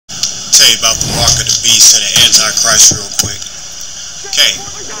tell you about the mark of the beast and the Antichrist real quick. Okay,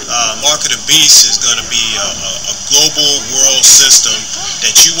 mark of the beast is going to be a global world system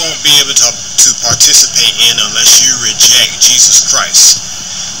that you won't be able to participate in unless you reject Jesus Christ.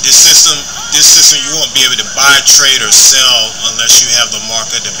 This system you won't be able to buy, trade, or sell unless you have the mark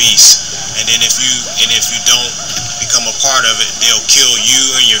of the beast. And then if you don't become a part of it, they'll kill you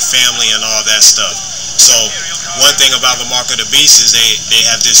and your family and all that stuff. So one thing about the mark of the beast is they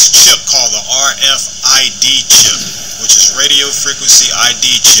have this chip called the RFID chip, which is radio frequency ID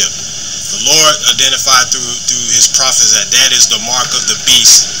chip. The Lord identified through his prophets that is the mark of the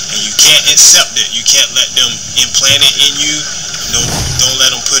beast, and you can't accept it. You can't let them implant it in you. No, don't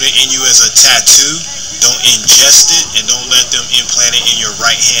let them put it in you as a tattoo. Don't ingest it, and don't let them implant it in your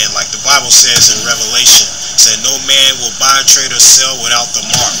right hand, like the Bible says in Revelation. It said no man will buy, trade, or sell without the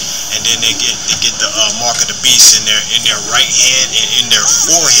mark. And then they get the mark of the beast in their right hand and in their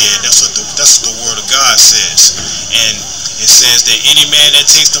forehead. That's what the word of God says. And it says that any man that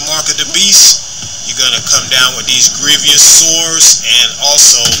takes the mark of the beast, you're gonna come down with these grievous sores, and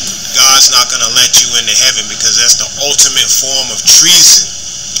also God's not gonna let you into heaven, because that's the ultimate form of treason.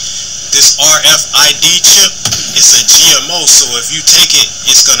 This RFID chip, it's a GMO, so if you take it,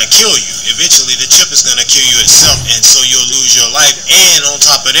 it's going to kill you. Eventually, the chip is going to kill you itself, and so you'll lose your life, and on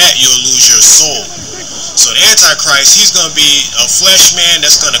top of that, you'll lose your soul. So the Antichrist, he's going to be a flesh man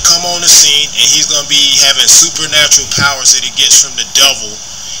that's going to come on the scene, and he's going to be having supernatural powers that he gets from the devil,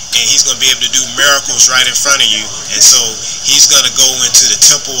 and he's going to be able to do miracles right in front of you. And so he's going to go into the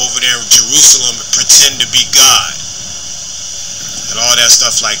temple over there in Jerusalem and pretend to be God and all that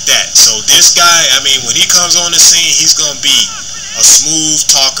stuff like that. So this guy, I mean, when he comes on the scene, he's going to be a smooth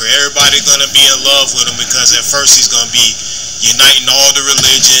talker. Everybody's going to be in love with him, because at first he's going to be uniting all the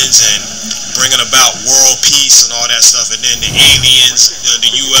religions and bringing about world peace and all that stuff. And then the aliens,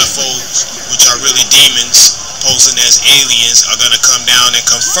 the UFOs, which are really demons posing as aliens, are going to come down and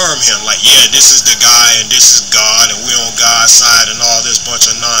confirm him. Like, yeah, this is the guy and this is God and we're on God's side and all this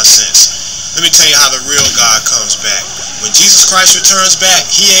bunch of nonsense. Let me tell you how the real God comes back. When Jesus Christ returns back,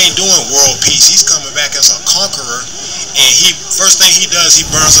 he ain't doing world peace. He's coming back as a conqueror, and first thing he does, he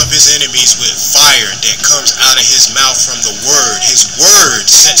burns up his enemies with fire that comes out of his mouth from the word. His word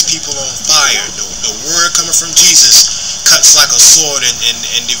sets people on fire. The word coming from Jesus cuts like a sword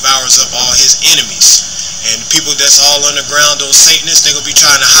and devours up all his enemies. And people that's all underground, those Satanists, they're going to be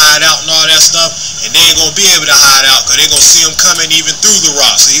trying to hide out and all that stuff, and they ain't going to be able to hide out, because they're going to see him coming even through the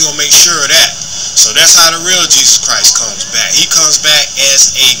rock. So he's going to make sure of that. So that's how the real Jesus Christ comes back. He comes back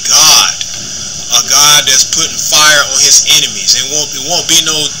as a God that's putting fire on his enemies. It won't be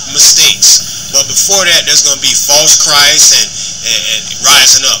no mistakes. But before that, there's going to be false Christ and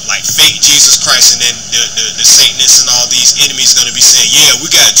rising up like fake Jesus Christ, and then the Satanists and all these enemies going to be saying, yeah,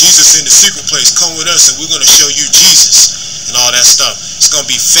 we got Jesus in the secret place, come with us and we're going to show you Jesus and all that stuff. It's going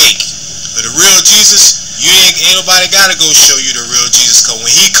to be fake. But the real Jesus, ain't nobody got to go show you the real Jesus, because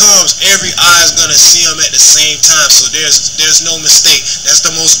when he comes, every eye is going to see him at the same time. So there's no mistake. That's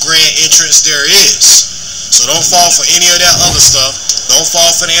the most grand entrance there is. So don't fall for any of that other stuff. Don't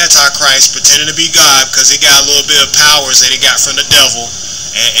fall for the Antichrist pretending to be God, because he got a little bit of powers that he got from the devil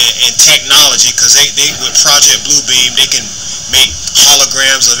and technology, because they with Project Bluebeam, they can make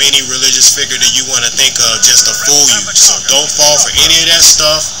holograms of any religious figure that you want to think of just to fool you. So don't fall for any of that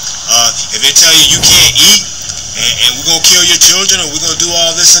stuff. If they tell you can't eat and we're going to kill your children or we're going to do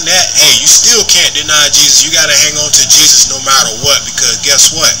all this and that, hey, you still can't deny Jesus. You got to hang on to Jesus no matter what, because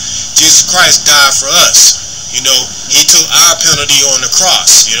guess what? Jesus Christ died for us. You know, he took our penalty on the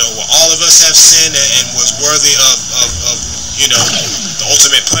cross. You know, where all of us have sinned and was worthy of the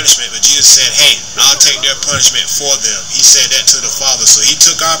ultimate punishment. But Jesus said, hey, I'll take their punishment for them. He said that to the Father. So he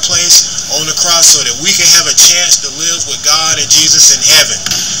took our place on the cross so that we can have a chance to live with God and Jesus in heaven.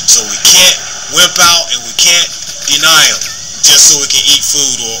 So we can't wimp out and we can't deny him just so we can eat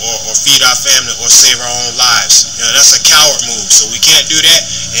food or feed our family or save our own lives. You know, that's a coward move. So we can't do that.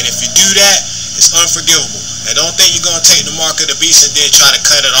 And if you do that, it's unforgivable. And don't think you're going to take the mark of the beast and then try to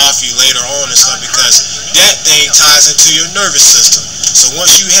cut it off you later on and stuff, because that thing ties into your nervous system. So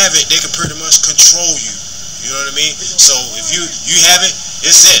once you have it, they can pretty much control you. You know what I mean? So if you have it,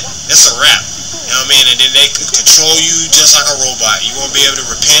 it's it. It's a wrap. You know what I mean? And then they can control you just like a robot. You won't be able to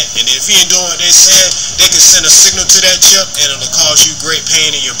repent. And if you ain't doing what they said, they can send a signal to that chip and it'll cause you great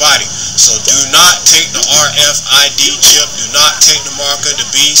pain in your body. So do not take the RFID chip. Do not take the mark of the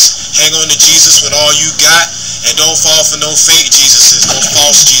beast. Hang on to Jesus with all you got. And don't fall for no fake Jesuses, no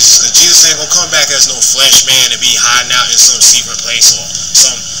false Jesus. Because Jesus ain't going to come back as no flesh man and be hiding out in some secret place or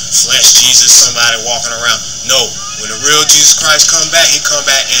some flesh Jesus, somebody walking around. No. When the real Jesus Christ come back, he come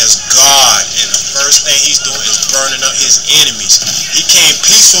back as God. And the first thing he's doing is burning up his enemies. He came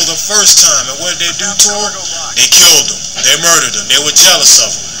peaceful the first time. And what did they do to him? They killed him. They murdered him. They were jealous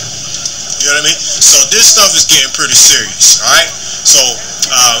of him. You know what I mean? So this stuff is getting pretty serious. Alright? So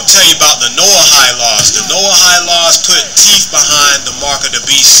I'll tell you about the Noahide laws. The Noahide laws put teeth behind the mark of the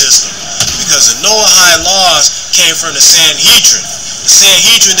beast system. Because the Noahide laws came from the Sanhedrin. The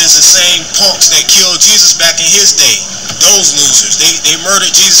Sanhedrin is the same punks that killed Jesus back in his day. Those losers. They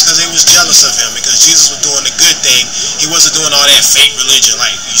murdered Jesus because they was jealous of him, because Jesus was doing the good thing. He wasn't doing all that fake religion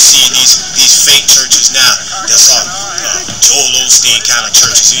like you see in these fake churches now. That's all Joel Osteen kind of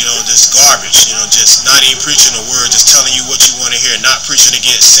churches, just garbage, just not even preaching the word, just telling you what you want to hear, not preaching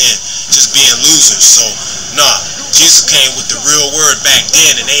against sin, just being losers. So, nah, Jesus came with the real word back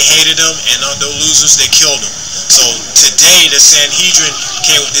then, and they hated him, and those losers, they killed him. So today the Sanhedrin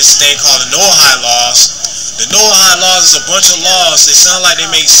came with this thing called the Noahide laws. The Noahide laws is a bunch of laws. They sound like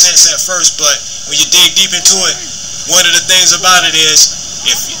they make sense at first, but when you dig deep into it, one of the things about it is,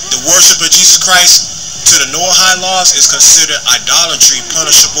 if the worship of Jesus Christ to the Noahide laws is considered idolatry,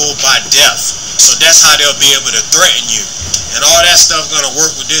 punishable by death. So that's how they'll be able to threaten you. And all that stuff is going to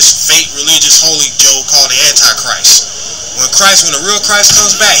work with this fake religious holy Joe called the Antichrist. When the real Christ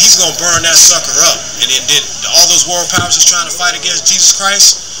comes back, he's going to burn that sucker up. And then all those world powers is trying to fight against Jesus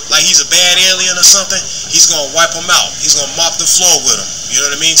Christ, like he's a bad alien or something, he's going to wipe them out. He's going to mop the floor with them. You know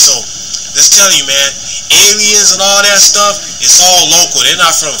what I mean? So, let's tell you, man, aliens and all that stuff, it's all local. They're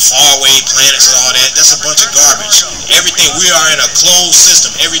not from faraway planets and all that. That's a bunch of garbage. Everything, we are in a closed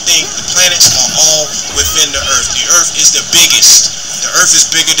system. Everything, the planets are all within the Earth. The Earth is the biggest. The Earth is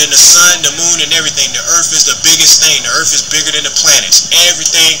bigger than the sun, the moon, and everything. The Earth is the biggest thing. The Earth is bigger than the planets.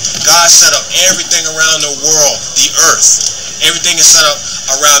 Everything, God set up everything around the world, the Earth. Everything is set up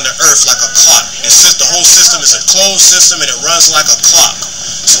around the Earth like a clock. The whole system is a closed system, and it runs like a clock.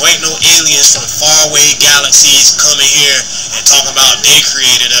 So ain't no aliens from faraway galaxies coming here and talking about they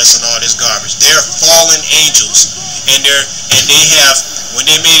created us and all this garbage. They're fallen angels, and they have, when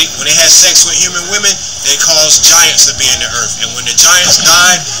they had sex with human women, they caused giants to be in the earth. And when the giants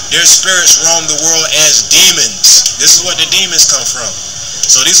died, their spirits roamed the world as demons. This is where the demons come from.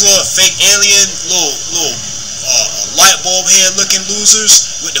 So these little fake alien, little light bulb head looking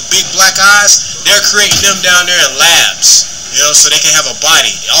losers with the big black eyes, they're creating them down there in labs. So they can have a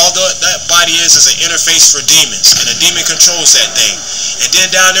body. All that body is an interface for demons, and a demon controls that thing. And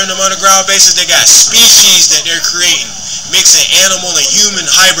then down there in the underground bases, they got species that they're creating, mixing animal and human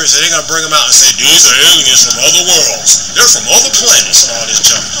hybrids, and they're going to bring them out and say, these are aliens from other worlds. They're from other planets and all this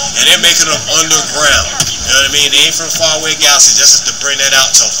junk. And they're making them underground. You know what I mean? They ain't from faraway galaxies. That's just to bring that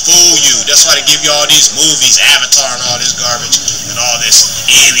out to fool you. That's why they give you all these movies, Avatar and all this garbage, and all this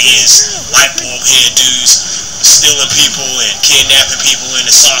aliens, light bulb head dudes, stealing people and kidnapping people in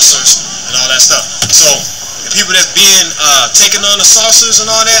the saucers and all that stuff. So the people that's being taken on the saucers and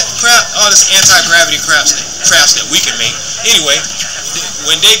all that crap, all this anti-gravity crafts that we can make. Anyway,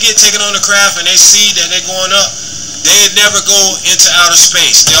 when they get taken on the craft and they see that they're going up, they never go into outer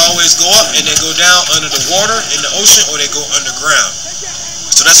space. They always go up and they go down under the water in the ocean, or they go underground.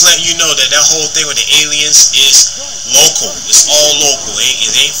 So that's letting you know that whole thing with the aliens is local. It's all local.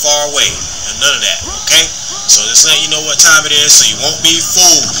 It ain't far away. And none of that. Okay? So just letting you know what time it is, so you won't be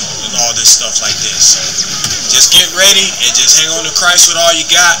fooled and all this stuff like this. So just get ready and just hang on to Christ with all you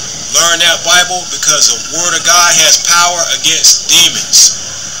got. Learn that Bible, because the Word of God has power against demons.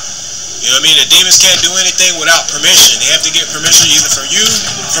 You know what I mean? The demons can't do anything without permission. They have to get permission either from you,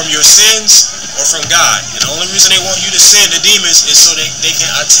 from your sins, or from God. And the only reason they want you to sin, the demons, is so they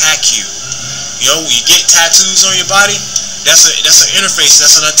can attack you. When you get tattoos on your body, that's an interface.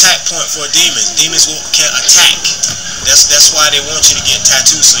 That's an attack point for demons. Demons can't attack. That's why they want you to get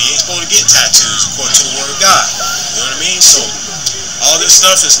tattoos. So you ain't supposed to get tattoos according to the Word of God. You know what I mean? So all this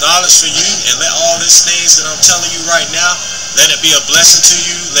stuff is knowledge for you, and let all these things that I'm telling you right now, let it be a blessing to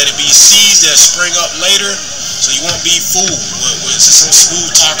you. Let it be seeds that spring up later, so you won't be fooled with some smooth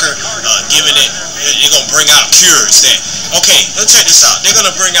talker giving it. They're gonna bring out cures that. Okay, let's check this out. They're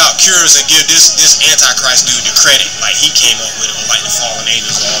gonna bring out cures and give this Antichrist dude the credit, like he came up with it, or like the fallen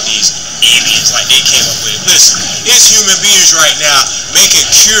angels, or all these aliens, like they came up with it. Listen, it's human beings right now making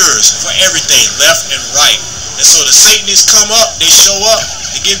cures for everything, left and right. And so the Satanists come up, they show up,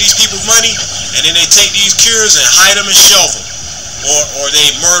 they give these people money, and then they take these cures and hide them and shelve them. or they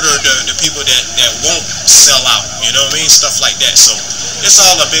murder the people that won't sell out. You know what I mean? Stuff like that. So it's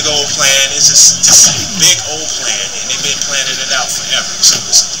all a big old plan. It's just a big old plan, and they've been planning it out forever. So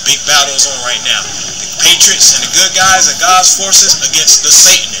it's big battles on right now. The Patriots and the good guys are God's forces against the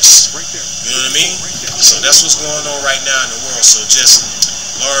Satanists. You know what I mean? So that's what's going on right now in the world. So just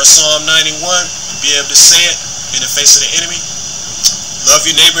learn Psalm 91, be able to say it in the face of the enemy. Love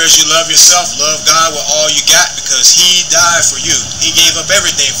your neighbor as you love yourself. Love God with all you got, because he died for you. He gave up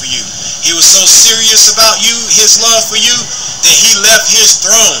everything for you. He was so serious about you, his love for you, that he left his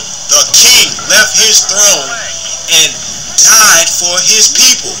throne. The king left his throne and died for his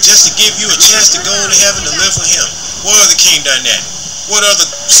people, just to give you a chance to go to heaven to live with him. What other king done that? What other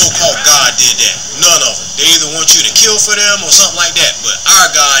so-called God did that? None of them. They either want you to kill for them or something like that. But our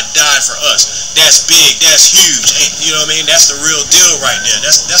God died for us. That's big. That's huge. You know what I mean? That's the real deal right there.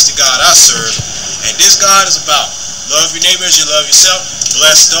 That's the God I serve. And this God is about love your neighbor as you love yourself.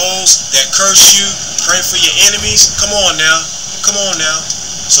 Bless those that curse you. Pray for your enemies. Come on now. Come on now.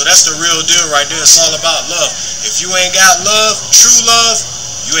 So that's the real deal right there. It's all about love. If you ain't got love, true love,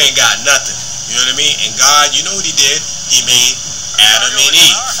 you ain't got nothing. You know what I mean? And God, you know what he did? He made Adam and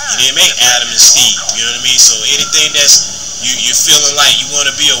Eve. He didn't make Adam and Steve. You know what I mean? So anything that's you're feeling like you want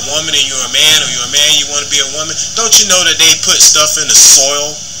to be a woman and you're a man, or you're a man you want to be a woman, don't you know that they put stuff in the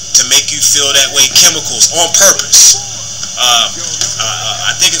soil to make you feel that way? Chemicals on purpose.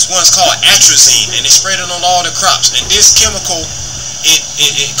 I think it's one's called atrazine, and they sprayed it on all the crops. And this chemical,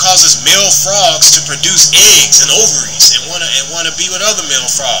 it causes male frogs to produce eggs and ovaries and wanna be with other male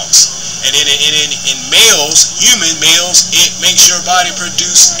frogs. And in males, human males, it makes your body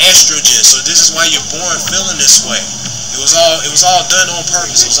produce estrogen. So this is why you're born feeling this way. It was all done on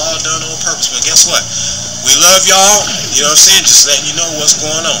purpose. It was all done on purpose. But guess what? We love y'all. You know what I'm saying? Just letting you know what's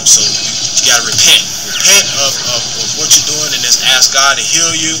going on. So you gotta repent. Repent of what you're doing, and just ask God to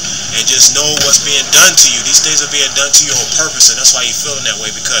heal you, and just know what's being done to you. These things are being done to you on purpose, and that's why you're feeling that way.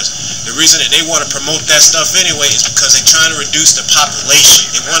 Because the reason that they want to promote that stuff anyway is because they're trying to reduce the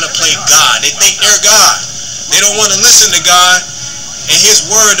population. They want to play God. They think they're God. They don't want to listen to God and his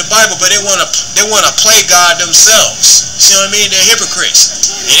word, the Bible, but they want to play God themselves. See what I mean? They're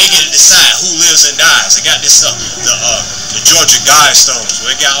hypocrites, and they get to decide who lives and dies. They got this stuff, the Georgia Guidestones, where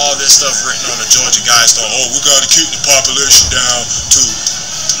they got all this stuff written on the Georgia Guidestone. Oh, we got to keep the population down to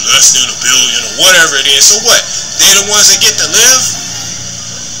less than 1 billion or whatever it is. So what? They're the ones that get to live?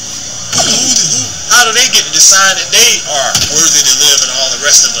 How do they get to decide that they are worthy to live, and all the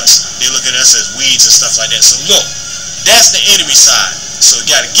rest of us, they look at us as weeds and stuff like that? So look, that's the enemy side. So you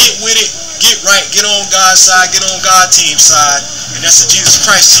got to get with it, get right, get on God's side, get on God's team side, and that's the Jesus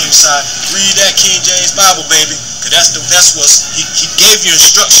Christ team side. Read that King James Bible, baby, because that's what he gave you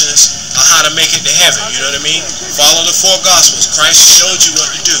instructions on how to make it to heaven. You know what I mean? Follow the 4 Gospels. Christ showed you what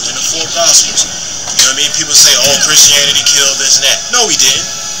to do in the 4 Gospels. You know what I mean? People say, oh, Christianity killed this and that. No, he didn't.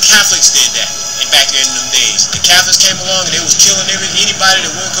 Catholics did that. And back in them days, the Catholics came along and they was killing anybody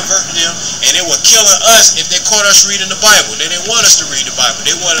that wouldn't convert to them, and they were killing us if they caught us reading the Bible. They didn't want us to read the Bible.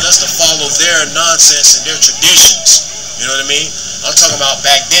 They wanted us to follow their nonsense and their traditions. You know what I mean? I'm talking about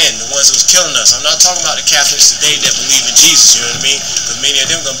back then, the ones that was killing us. I'm not talking about the Catholics today that believe in Jesus. You know what I mean? Because many of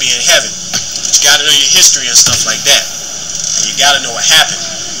them gonna be in heaven. But you gotta know your history and stuff like that, and you gotta know what happened.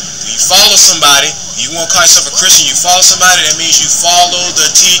 When you follow somebody, you won't call yourself a Christian, you follow somebody, that means you follow the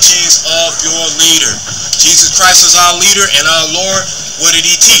teachings of your leader. Jesus Christ is our leader and our Lord. What did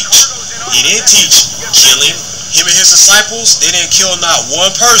he teach? He didn't teach killing. Him and his disciples, they didn't kill not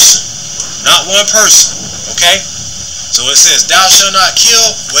one person. Not one person. Okay? So it says, thou shalt not kill.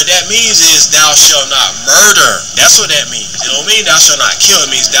 What that means is, thou shalt not murder. That's what that means. It don't mean thou shalt not kill.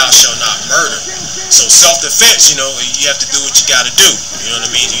 It means thou shalt not murder. So self-defense, you know, you have to do what you got to do. You know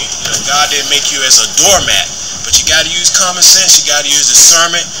what I mean? You know, God didn't make you as a doormat, but you got to use common sense. You got to use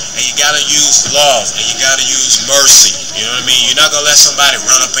discernment, and you got to use love, and you got to use mercy. You know what I mean? You're not going to let somebody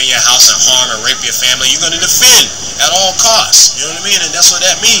run up in your house and harm and rape your family. You're going to defend at all costs. You know what I mean? And that's what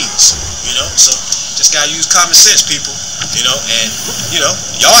that means. You know, so just got to use common sense, people. You know, and, you know,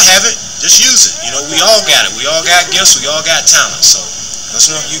 y'all have it. Just use it. You know, we all got it. We all got gifts. We all got talent. So I just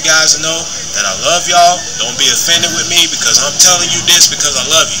want you guys to know that I love y'all. Don't be offended with me because I'm telling you this because I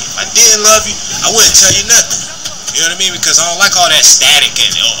love you. If I didn't love you, I wouldn't tell you nothing. You know what I mean? Because I don't like all that static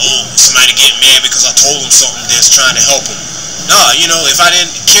and, oh, somebody get mad because I told them something that's trying to help them. Nah, you know, if I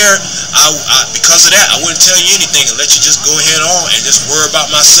didn't care, because of that, I wouldn't tell you anything and let you just go ahead on and just worry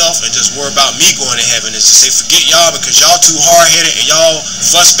about myself and just worry about me going to heaven, and just say, forget y'all because y'all too hard-headed and y'all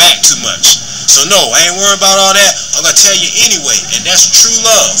fuss back too much. So no, I ain't worried about all that. I'm gonna tell you anyway, and that's true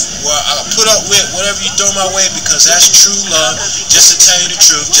love. Well, I'll put up with whatever you throw my way because that's true love. Just to tell you the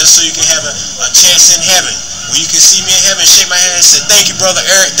truth, just so you can have a chance in heaven. When you can see me in heaven, shake my hand and say, "Thank you, brother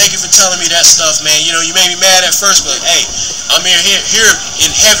Eric. Thank you for telling me that stuff, man. You know, you made me mad at first, but hey, I'm here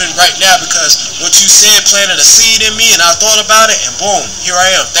in heaven right now because what you said planted a seed in me, and I thought about it, and boom, here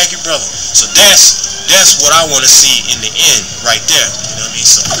I am. Thank you, brother." So that's what I want to see in the end, right there. You know what I mean?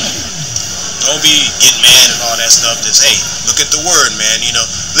 So don't be getting mad and all that stuff. Just hey, look at the word, man. You know,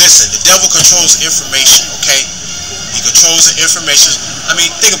 listen, the devil controls information. Okay. He controls the information. I mean,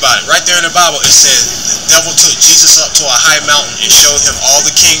 think about it. Right there in the Bible, it says the devil took Jesus up to a high mountain and showed him all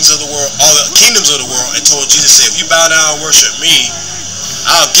the kings of the world, all the kingdoms of the world, and told Jesus, "If you bow down and worship me,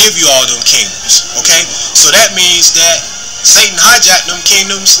 I'll give you all them kingdoms." Okay? So that means that Satan hijacked them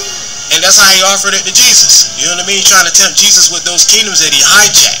kingdoms, and that's how he offered it to Jesus. You know what I mean? Trying to tempt Jesus with those kingdoms that he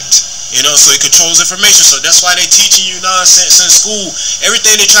hijacked. You know, so he controls information. So that's why they teaching you nonsense in school.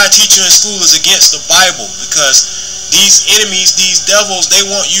 Everything they try to teach you in school is against the Bible because these enemies, these devils, they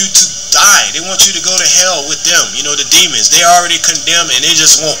want you to die. They want you to go to hell with them. You know, the demons, they already condemned and they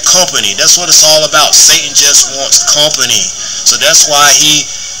just want company. That's what it's all about. Satan just wants company. So that's why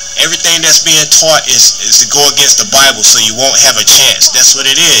everything that's being taught is to go against the Bible so you won't have a chance. That's what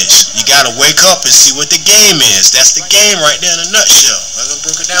it is. You got to wake up and see what the game is. That's the game right there in a nutshell. I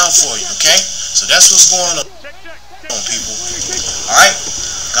broke it down for you, okay? So that's what's going on, people. All right?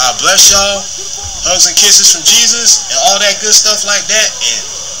 God bless y'all. Hugs and kisses from Jesus and all that good stuff like that, and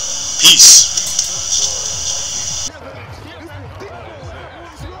peace.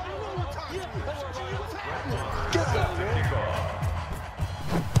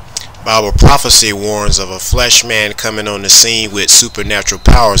 Bible prophecy warns of a flesh man coming on the scene with supernatural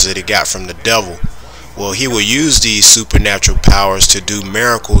powers that he got from the devil. Well, he will use these supernatural powers to do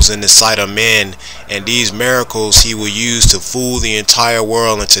miracles in the sight of men, and these miracles he will use to fool the entire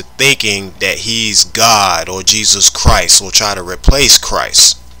world into thinking that he's God or Jesus Christ, or try to replace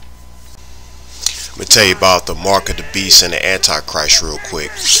Christ. Let me tell you about the mark of the beast and the Antichrist real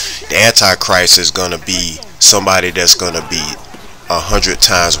quick. The Antichrist is going to be somebody that's going to be 100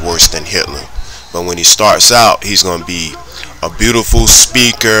 times worse than Hitler. But when he starts out, he's going to be a beautiful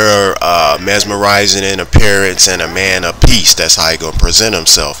speaker, mesmerizing in appearance, and a man of peace. That's how he's going to present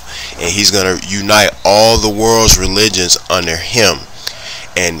himself. And he's going to unite all the world's religions under him.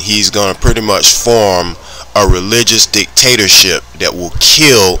 And he's going to pretty much form a religious dictatorship that will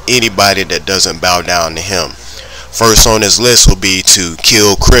kill anybody that doesn't bow down to him. First on his list will be to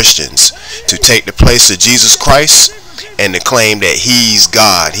kill Christians, to take the place of Jesus Christ, and to claim that he's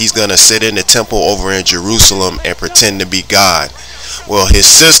God. He's going to sit in the temple over in Jerusalem and pretend to be God. Well, his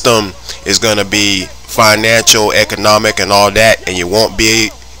system is going to be financial, economic, and all that, and you won't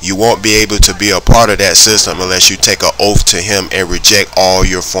be able to be a part of that system unless you take an oath to him and reject all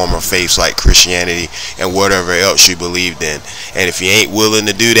your former faiths like Christianity and whatever else you believed in. And if you ain't willing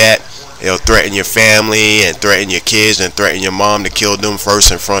to do that, he'll threaten your family and threaten your kids and threaten your mom to kill them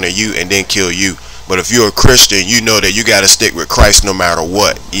first in front of you and then kill you. But if you're a Christian, you know that you got to stick with Christ no matter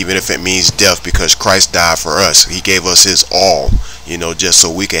what, even if it means death, because Christ died for us. He gave us his all, you know, just so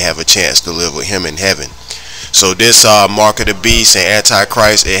we can have a chance to live with him in heaven. So this mark of the beast and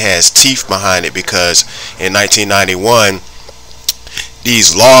Antichrist, it has teeth behind it, because in 1991,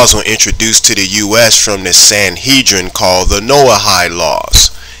 these laws were introduced to the U.S. from the Sanhedrin called the Noahide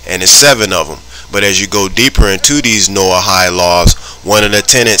laws, and there's 7 of them. But as you go deeper into these Noahide laws, one of the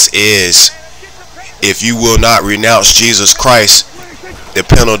tenets is, if you will not renounce Jesus Christ, the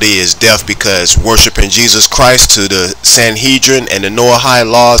penalty is death, because worshiping Jesus Christ to the Sanhedrin and the Noahide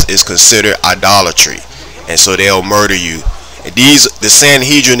laws is considered idolatry, and so they'll murder you. The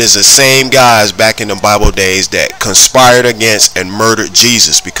Sanhedrin is the same guys back in the Bible days that conspired against and murdered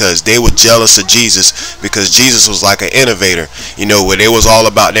Jesus, because they were jealous of Jesus, because Jesus was like an innovator, you know, where they was all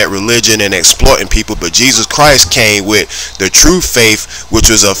about that religion and exploiting people. But Jesus Christ came with the true faith, which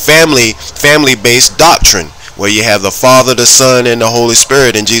was a family-based doctrine, where you have the Father, the Son, and the Holy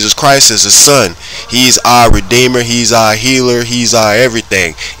Spirit, and Jesus Christ is the Son. He's our Redeemer, he's our healer, he's our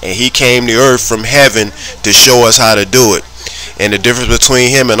everything, and he came to earth from heaven to show us how to do it. And the difference between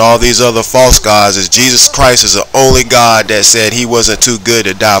him and all these other false gods is Jesus Christ is the only God that said he wasn't too good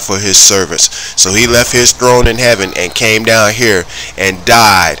to die for his servants. So he left his throne in heaven and came down here and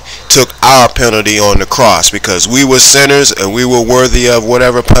died, took our penalty on the cross, because we were sinners and we were worthy of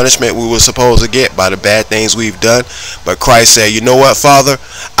whatever punishment we were supposed to get by the bad things we've done. But Christ said, you know what, Father,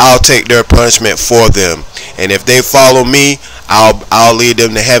 I'll take their punishment for them, and if they follow me, I'll lead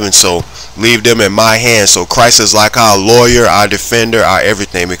them to heaven. So leave them in my hands. So Christ is like our lawyer, our defender, our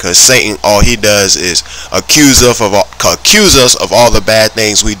everything, because Satan, all he does is accuse us of all the bad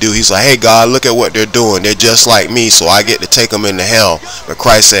things we do. He's like, hey God, look at what they're doing. They're just like me, so I get to take them into hell. But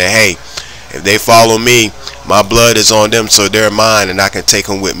Christ said, hey, if they follow me, my blood is on them, so they're mine, and I can take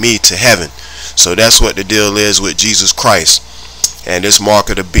them with me to heaven. So that's what the deal is with Jesus Christ and this mark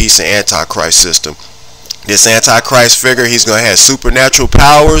of the beast and antichrist system. This antichrist figure, he's going to have supernatural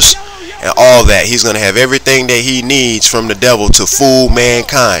powers and all that. He's going to have everything that he needs from the devil to fool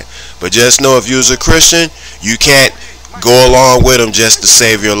mankind. But just know, if you're a Christian, you can't go along with him just to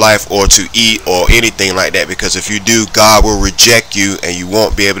save your life or to eat or anything like that, because if you do, God will reject you and you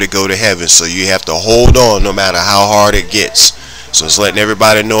won't be able to go to heaven. So you have to hold on no matter how hard it gets. So it's letting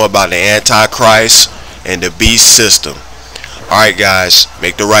everybody know about the antichrist and the beast system. Alright guys,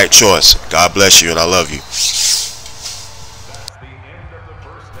 make the right choice. God bless you, and I love you.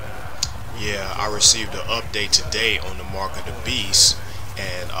 Yeah, I received an update today on the mark of the beast,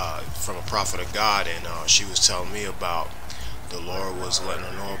 and from a prophet of God, and she was telling me about, the Lord was letting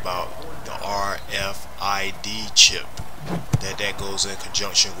her know about the RFID chip, that goes in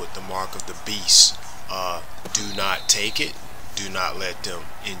conjunction with the mark of the beast. Do not take it. Do not let them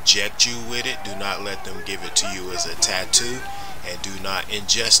inject you with it. Do not let them give it to you as a tattoo, and do not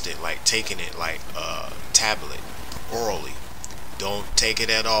ingest it, like taking it like a tablet orally. Don't take it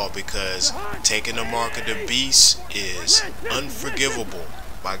at all, because taking the mark of the beast is unforgivable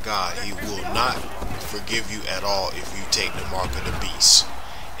by God. He will not forgive you at all if you take the mark of the beast.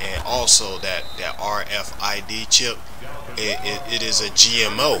 And also that RFID chip, it is a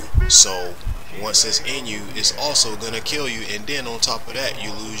GMO, so once it's in you, it's also going to kill you, and then on top of that,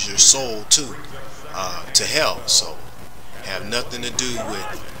 you lose your soul too, to hell. So have nothing to do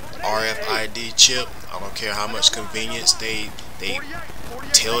with RFID chip. I don't care how much convenience they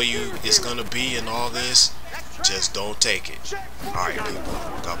tell you it's going to be and all this. Just don't take it. Alright people,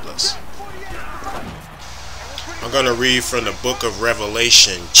 God bless. I'm going to read from the book of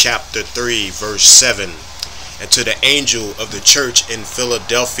Revelation chapter 3 verse 7. And to the angel of the church in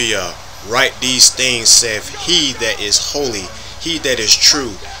Philadelphia write these things, saith he that is holy, he that is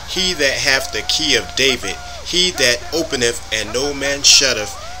true, he that hath the key of David, he that openeth and no man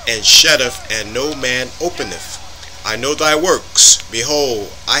shutteth, and shutteth and no man openeth. I know thy works.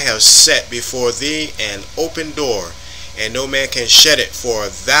 Behold, I have set before thee an open door, and no man can shut it. For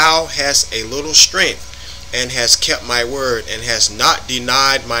thou hast a little strength, and hast kept my word, and hast not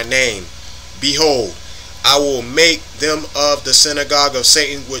denied my name. Behold, I will make them of the synagogue of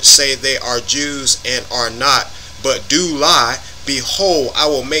Satan, which say they are Jews and are not, but do lie. Behold, I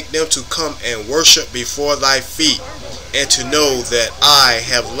will make them to come and worship before thy feet, and to know that I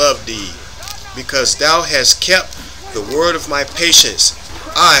have loved thee. Because thou hast kept the word of my patience,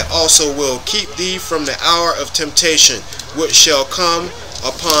 I also will keep thee from the hour of temptation, which shall come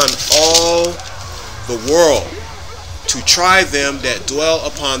upon all the world, to try them that dwell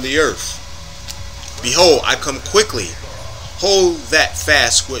upon the earth. Behold, I come quickly. Hold that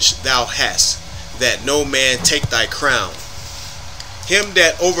fast which thou hast, that no man take thy crown. Him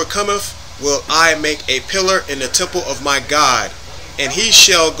that overcometh will I make a pillar in the temple of my God, and he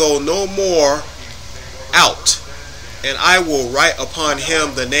shall go no more out. And I will write upon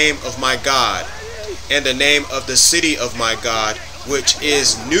him the name of my God, and the name of the city of my God, which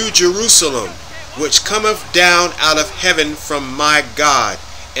is New Jerusalem, which cometh down out of heaven from my God.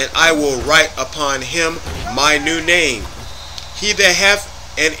 And I will write upon him my new name. He that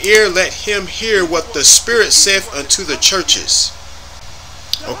hath an ear, let him hear what the Spirit saith unto the churches.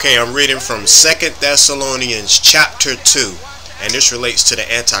 Okay, I'm reading from 2 Thessalonians chapter 2, and this relates to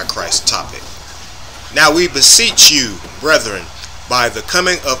the Antichrist topic. Now we beseech you, brethren, by the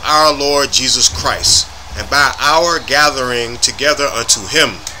coming of our Lord Jesus Christ, and by our gathering together unto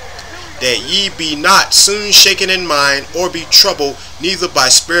him, that ye be not soon shaken in mind, or be troubled, neither by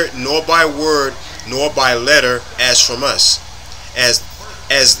spirit, nor by word, nor by letter, as from us, as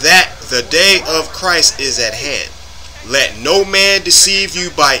that the day of Christ is at hand. Let no man deceive you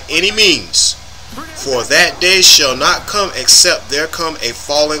by any means, for that day shall not come except there come a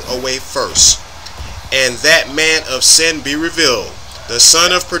falling away first, and that man of sin be revealed, the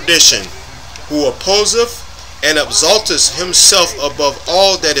son of perdition, who opposeth and exalteth himself above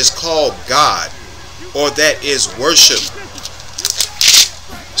all that is called God, or that is worshipped,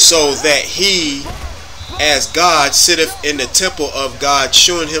 so that he as God sitteth in the temple of God,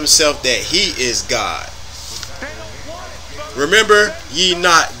 shewing himself that he is God. Remember ye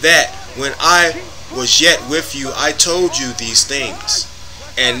not that when I was yet with you, I told you these things?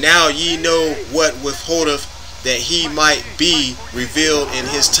 And now ye know what withholdeth, that he might be revealed in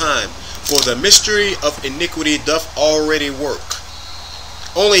his time. For the mystery of iniquity doth already work.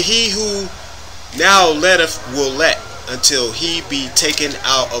 Only he who now letteth will let, until he be taken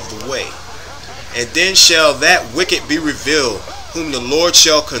out of the way. And then shall that wicked be revealed, whom the Lord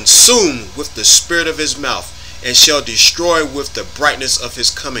shall consume with the spirit of his mouth, and shall destroy with the brightness of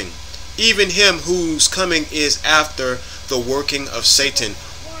his coming. Even him whose coming is after the working of Satan,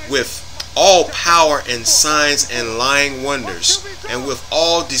 with all power and signs and lying wonders, and with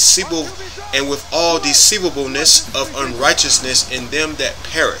all deceivableness of unrighteousness in them that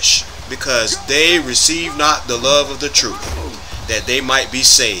perish, because they receive not the love of the truth, that they might be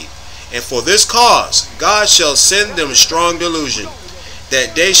saved. And for this cause God shall send them strong delusion,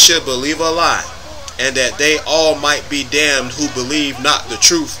 that they should believe a lie, and that they all might be damned who believe not the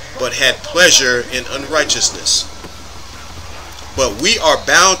truth, but had pleasure in unrighteousness. But we are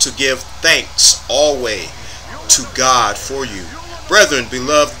bound to give thanks always to God for you, brethren,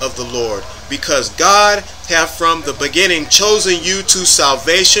 beloved of the Lord, because God hath from the beginning chosen you to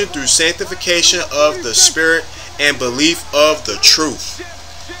salvation through sanctification of the Spirit and belief of the truth.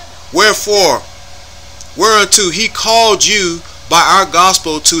 Wherefore, whereunto he called you by our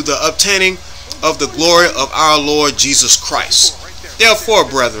gospel to the obtaining of the glory of our Lord Jesus Christ. Therefore,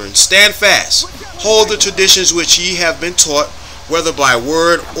 brethren, stand fast, hold the traditions which ye have been taught, whether by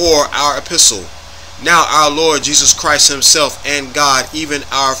word or our epistle. Now our Lord Jesus Christ himself and God, even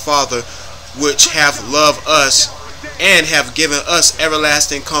our Father, which hath loved us and have given us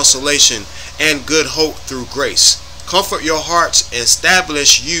everlasting consolation and good hope through grace, comfort your hearts and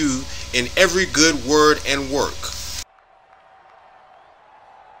establish you in every good word and work.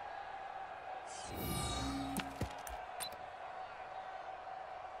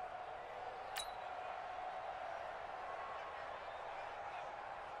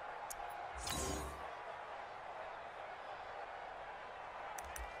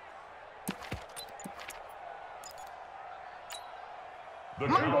 The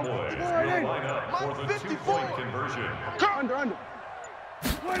Cowboys will line up for the 2-point conversion. Under.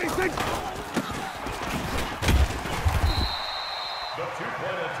 26. The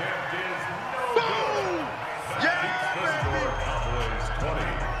 2-point attempt is no good. That keeps the score. Cowboys 20,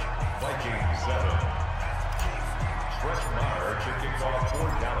 Vikings 7. Fresh Meyer to kick off for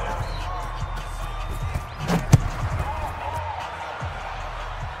Dallas.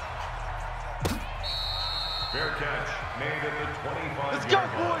 Fair catch made at the 25-yard line. Let's go,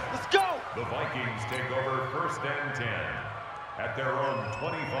 boys. Let's go. The Vikings take over 1st and 10 at their own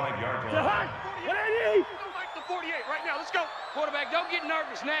 25-yard line. What I need? Don't like the 48 right now. Let's go. Quarterback, don't get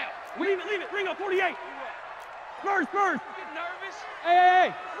nervous now. Leave it. Ring up 48. Spurs. Get nervous.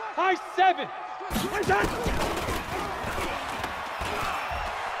 Hey. High 7. One time.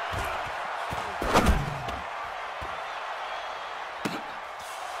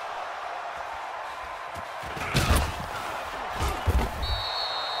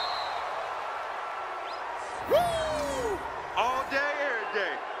 All day, every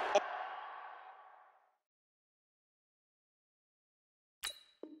day.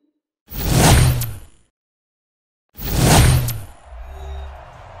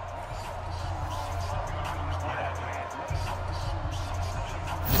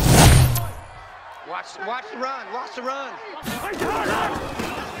 Watch the run. Watch the run.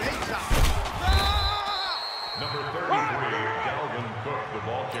 Number 33, Dalvin Cook, the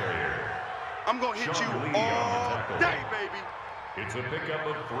ball carrier. I'm going to hit you Sean Lee all on the tackle. day, baby. It's a pickup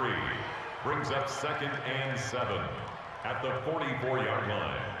of 3. Brings up 2nd and 7 at the 44-yard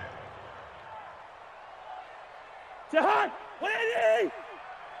line. Jahan, what I need?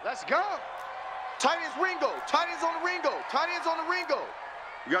 Let's go. Tight ends Ringo. Tight ends on the Ringo. Tight ends on the Ringo.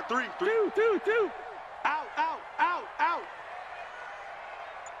 You got 3. 2. Out.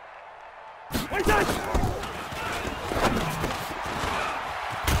 One touch.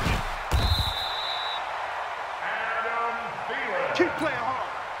 Keep playing hard.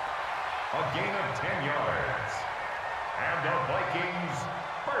 A gain of 10 yards. And the Vikings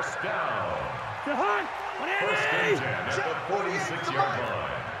first down. Jahan, what I First and need? 10 at the 46-yard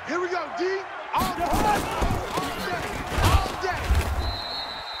line. Here we go, D. All day. Jahan. All day.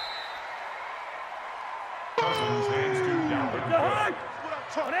 Cousins hands to Dalvin Jahan, Cook.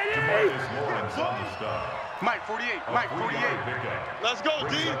 what I need? Demarcus Lawrence on the stop. Mike 48. A Mike 3-yard 48. pickup. Let's go,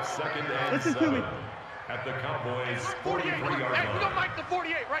 Brings D. up 2nd and Listen to 7 me. at the Cowboys' 43-yard Hey, we line. gonna make the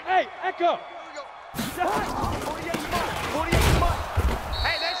 48 right now. Hey, Echo. Here we go. Jahan. 48 Mike. 48 Mike.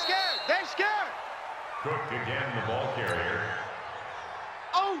 Hey, they're scared. They're scared. Cook again, the ball carrier.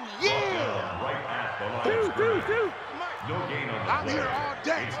 Oh, Brought yeah. down right at the line of scrimmage. 2. No gain on the I'm play. here all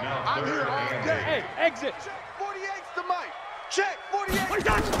day. It's now I'm 3rd here all and day. 8. Hey, exit. Check 48's the Mike. Check 48. One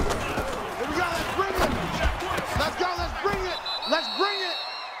touch.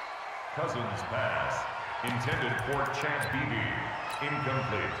 Cousins pass, intended for Chad Beebe,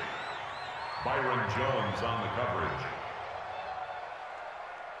 incomplete. Byron Jones on the coverage.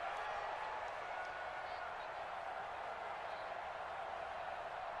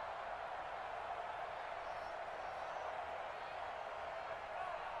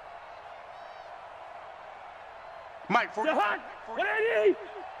 Mike, for 180! Here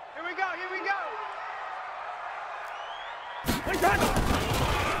we go, here we go.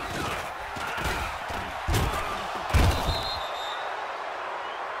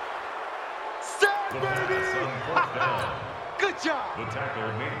 The pass on fourth down. Good job. The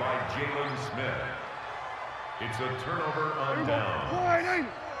tackle made by Jalen Smith. It's a turnover on down.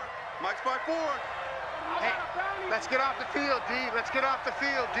 Mike's by 4. Hey, let's get off the field, D. Let's get off the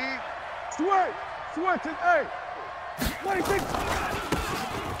field, D. Switch it, hey! 26!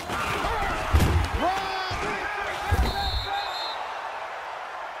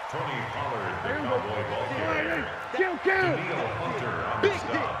 Tony Pollard, the Cowboy ball carrier. Kill! Daniil Hunter on the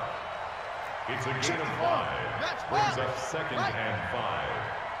stop. It's a gain of 5. Brings up 2nd and 5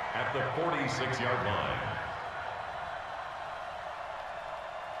 at the 46-yard line.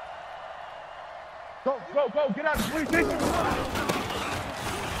 Go, get out, 26! Go, hey,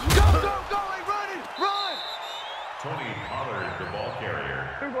 run! Tony Pollard, the ball carrier.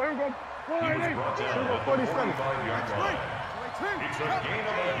 Here we go. He was brought down at the 45-yard line. It's a gain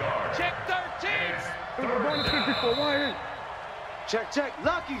of a yard. Check 13! It's Here we go, going to 54, wide in. Check.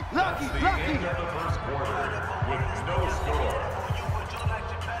 Lucky. That's the end of the first quarter with no score.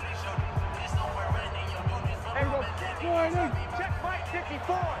 Here we go, wide in. Check Mike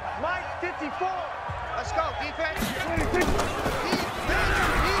 54. Mike 54. Let's go, defense. 26!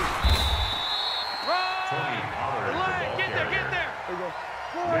 Tony Pollard, the ball carrier. Here we go.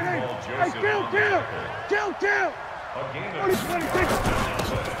 Wide in. Meanwhile, Hey, Joseph on the tackle. kill! A gain of 26!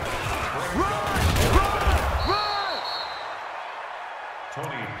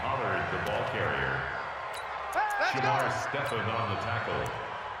 Tony Pollard, the ball carrier. Shamar Stephan on the tackle.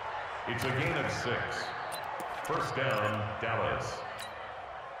 It's a gain of 6. First down, Dallas.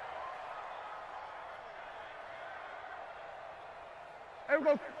 Here we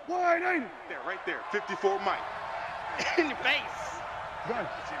go, wide in. There, right there. 54 Mike. In your face. Gun.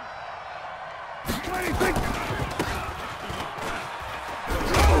 26!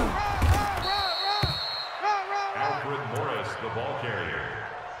 Alfred Morris, the ball carrier.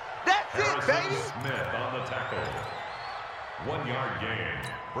 That's it, Harrison baby. Smith on the tackle. 1-yard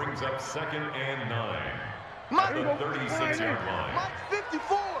gain. Brings up 2nd and 9. At the 36-yard line. Mike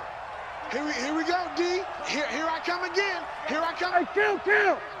 54. Here we go, D. Here I come again. Here I come. Hey, kill!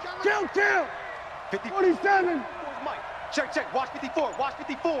 47! Mike. Check. Watch 54.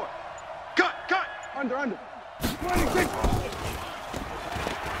 Cut. Under. 26!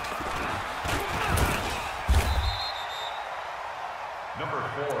 Number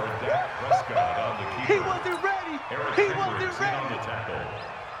 4, Dak Prescott on the keeper. He wasn't ready. Eric He Hendricks wasn't in on ready. the tackle.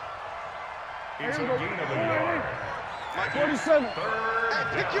 It's a Here we go. gain of a yard. Mike, 47! hey,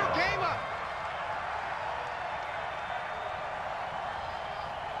 pick your game up.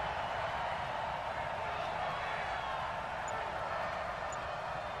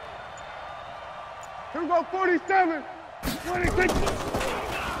 Here we go, 47! 26!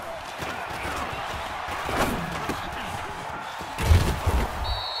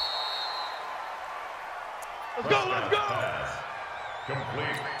 Let's go! Pass.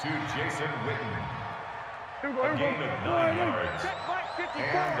 Complete to Jason Witten. Here we go, A gain of 9 yards. Check Mike 54.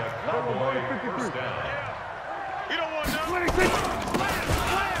 And a Cowboy first down. You don't want no. 26! Slam.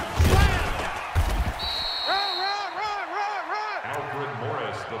 Run. Alfred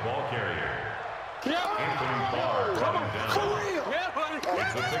Morris, the ball carrier. Anthony Barr running down. It's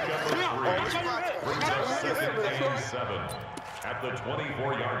a pickup of 3. Brings up 2nd and 7 at the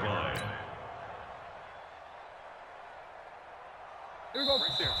 24-yard line. Here we go,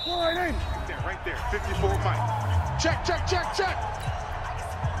 Right there. wide in! Right there. 54 Mike. Check. Here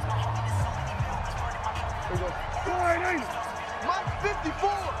we go, wide in! Mike 54.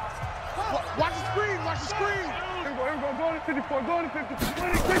 Watch the screen. Here we go, going to 54,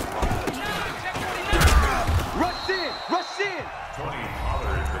 26! Rush in. Tony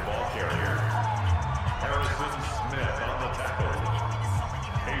Pollard, the ball carrier. Harrison Smith on the tackle. A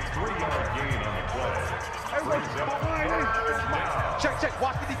 3-yard gain on the play. Brings up 3rd down. Check.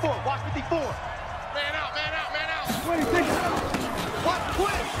 Watch 54. Man out. 26! Watch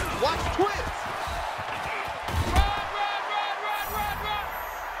twist.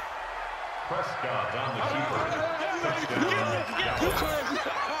 Prescott on the keeper. Touchdown.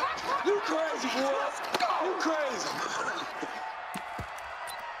 You crazy, boy. You crazy.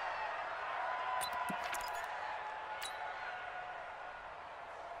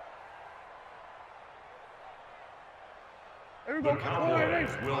 The Cowboys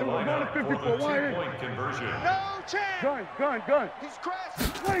will line up for the 2-point conversion. No chance. Gun. He's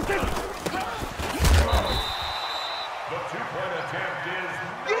crashing. The 2-point attempt is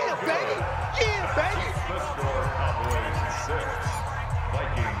no Yeah, good. baby. Yeah, baby. The score, Cowboys 6,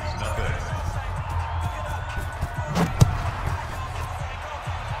 Vikings nothing.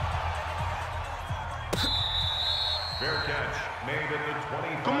 Fair catch made at the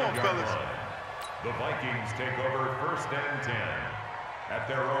 25-yard line. The Vikings take over 1st and 10 at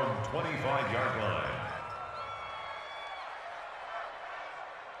their own 25-yard line.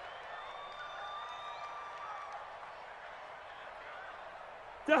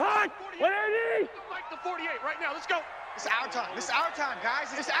 The hunt. 180. Like the 48 right now. Let's go. It's our time. It's our time, guys.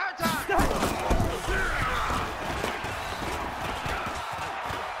 It's our time.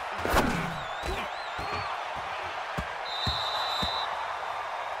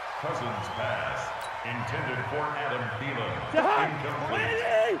 Cousins pass intended for Adam Thielen. Incomplete.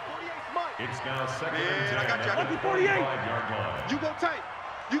 180. It's now 2nd and Man, 10 I got you. at the 45-yard line. You go tight.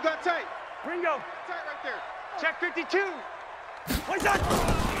 You got tight. Ringo. Tight right there. Check 52. One shot.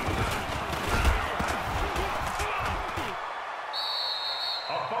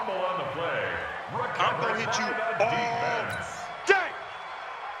 A fumble on the play. I'm gonna hit you Recovered by the defense. Dang.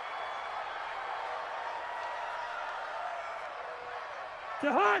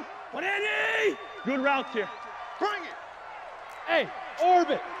 The hunt. 180. Good routes here. Bring it. Hey,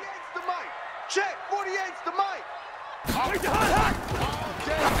 orbit. 48's the mic. Check. 48's the mic. Where's the hunt? All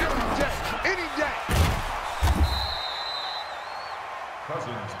day, every day, any day.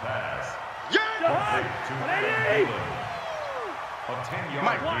 Cousins pass. The Yeah. hunt. To 180. Thielen. A 10-yard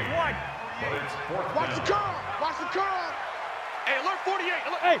Mike, gain. wide. But it's 4th Watch the down. curve. Watch the curve. Hey, alert 48.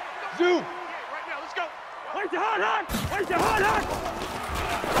 Alert. Hey, zoom. 48 right now. Let's go. Where's the hunt? Where's the hunt?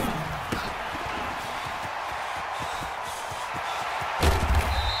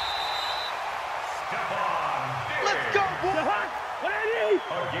 Stephon Diggs. Let's go, The boy. hunt. 180.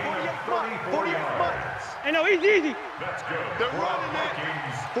 A gain of 34 48 Mike. yards. Hey, no, easy. That's good. They're For running it.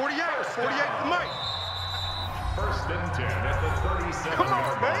 Vikings. 48. 48's the mic. 1st and 10 at the 37-yard Come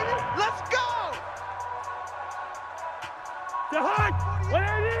on, baby. line. Let's go. The hunt.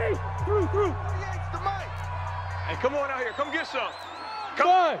 180. Through. 48's the mic. Hey, come on out here. Come get some.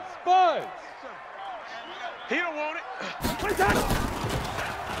 Buzz. He don't want it. One shot.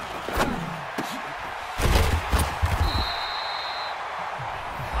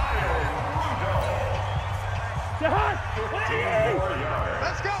 The hunt. 180. 4 yards.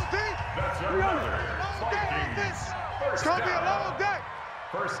 Let's go, D. That's another Long day on Vikings this. It's first gonna be a down. long day.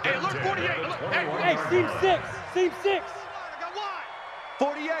 1st Hey, and look, 10 48, at the look, 21-yard Hey, seam line. 6. Seam 6. I got wide.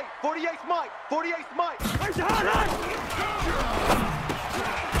 48. 48's Mike. 48's Mike. Where's the hunt?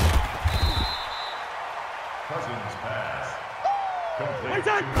 Cousins pass. Complete Where's to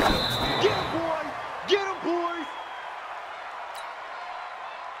that? Adam Thielen. Get him, boy. Get him, boys.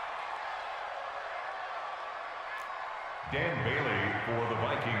 Dan Bailey for the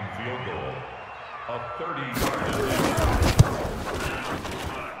Viking field goal. A 30-yard attempt.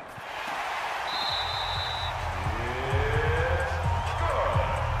 It's good.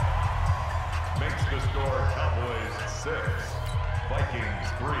 Makes the score Cowboys 6, Vikings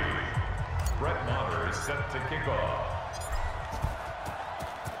 3. Brett Maher is set to kick off.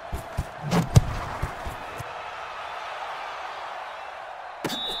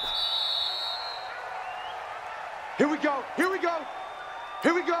 Here we go. Here we go.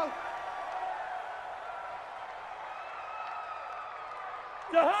 Here we go.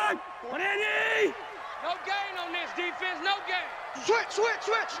 The hunt. 180. No gain on this defense. No gain. Switch.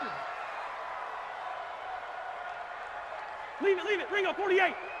 Leave it. Ringo,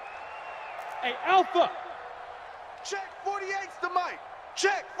 48. Hey, Alpha. Check. 48's the mic.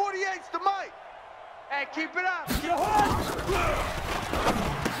 Check. 48's the mic. Hey, keep it up. The hunt.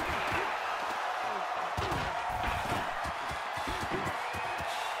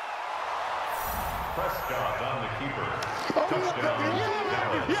 Prescott on the keeper. Touchdown,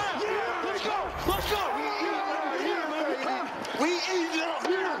 Dallas. Let's go. We eat it up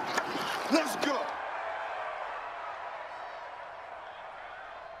here. Let's go.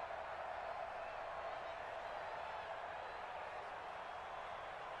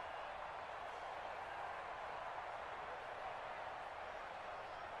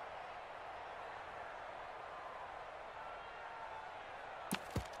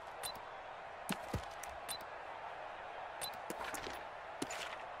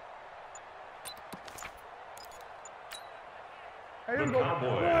 The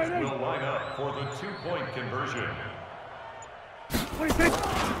Cowboys will line up for the 2-point conversion. 26.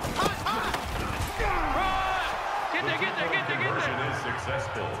 Get there. conversion is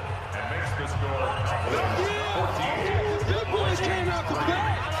successful and makes the score Cowboys 14. These boys came out to play.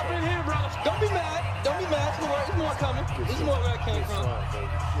 I'm in here, brother. Don't be mad. Don't be mad. There's more coming. There's more where I came from.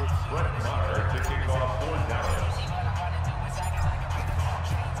 Brett Maher to kick off for Dallas.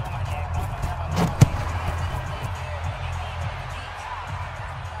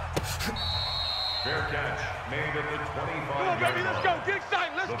 Fair catch made at the 25-yard line. Come on, baby, let's go. Get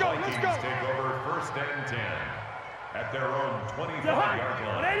excited. Let's go. Let's go. The Vikings take over 1st and 10 at their own 25-yard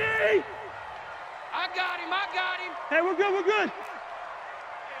line. Ready? I got him. I got him. Hey, we're good. We're good.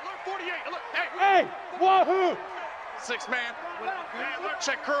 Hey, look, 48. Look. Hey. Hey, wahoo! 6 man. Hey, look,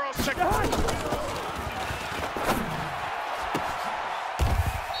 check curls. Check.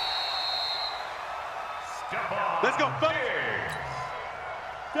 Step on. Let's go, fellas.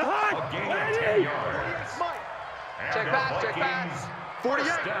 A gain of 10 yards. And Check the back, check back. Vikings 48,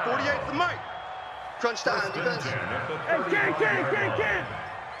 first down. 48 the mic. Crunch time, 1st and defense. 10 at the Hey, Ken. 35-yard line.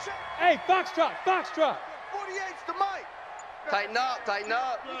 Hey, foxtrot. 48's the mic. Tighten up, tighten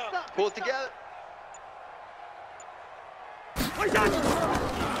up. Pull it together.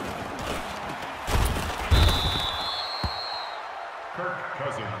 Kirk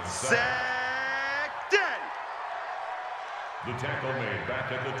Cousins Sack dead. The tackle made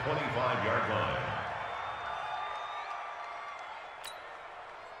back at the 25-yard line.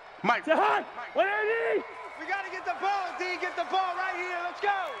 Mike. Jahan, 180. We got to get the ball, D. Get the ball right here. Let's go.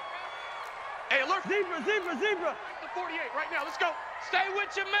 Hey, look. Zebra. The 48 right now. Let's go. Stay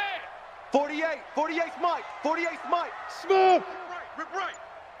with your man. 48, 48's Mike. 48's Mike. Smooth. Rip right.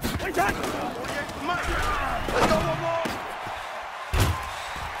 Wait, that. 48's Mike. Let's go one more.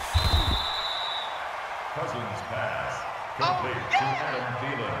 Cousins pass. Complete to Adam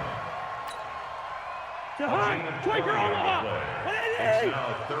Thielen. Jahan, Twiker Omaha. It's 180.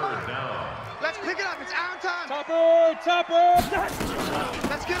 now 3rd down. Let's pick it up. It's our time. Topper.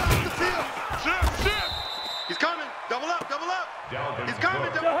 Let's get off the field. Shift. He's coming. Double up. Dalvin He's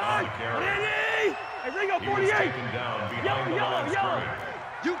coming, Cook Jahan. on the carry. 180. Hey, Ringo, He was 48. taken down behind the line of Yellow.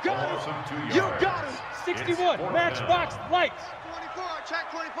 scrimmage. You got Loss him. of 2 yards. You got him. 61. It's 4th Matchbox down. lights. 24.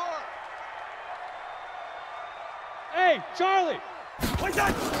 Check 24. Hey, Charlie. Wait,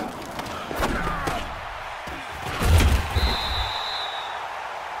 that.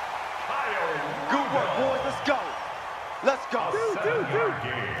 Good work, boys. Let's go. Let's go. A 7-yard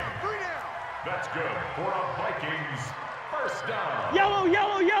gain. 3 down. That's good for a Vikings first down. Yellow.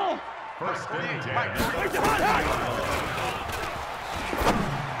 1st and 10. Wait, Jahan.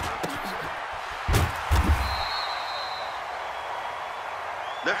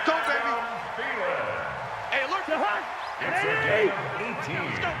 Let's go, baby. Hey, look. Jahan. It's a 180. gain of 18.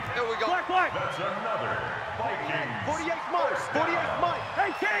 Here we go. Black. That's another Vikings 48's Mike. first down. 48's Mike.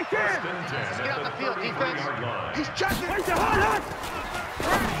 Hey, First Ken. and 10 Let's get at out the the field, defense. 33-yard line. He's checking. Wait, Jahan.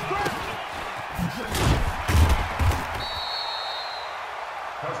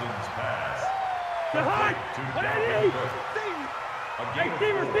 Cousins pass. Jahan. To 180. Dalvin Cook. A Hey,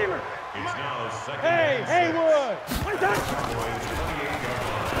 gain of Steamer. 4. It's now 2nd Hey, and 6. Haywood. Wait, that. Cowboys 28-yard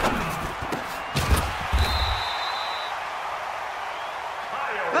line.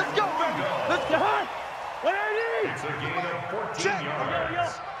 Let's go, baby. Let's go. Jahan. 180. It's a gain of 14 Check.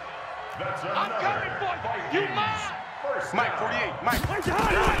 yards. That's I'm another coming for you. You Vikings mine. first Mike, down. 48. Mike. Wait,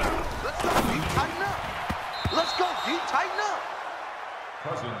 Jahan. Let's go, D. Tighten up. Let's go, D. Tighten up.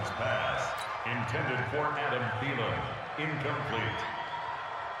 Cousins pass. Intended for Adam Thielen. Incomplete.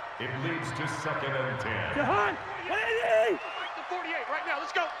 It leads to 2nd and 10. Jahan. 180. The 48 right now.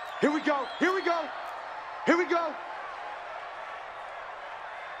 Let's go. Here we go. Here we go. Here we go.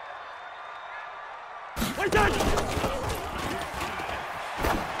 Wait, that.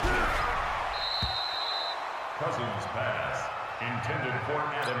 Cousins pass. Intended for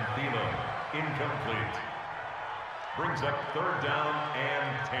Adam Thielen. Incomplete. Brings up 3rd down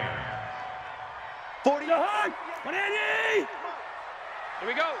and 10. 40. Jahan. 180. Here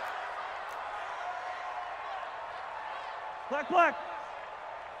we go. Black.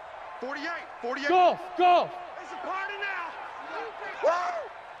 48. 48. Golf. It's a party now. Woo!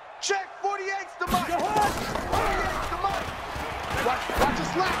 Check. 48's the mic. 48's the mic. Watch the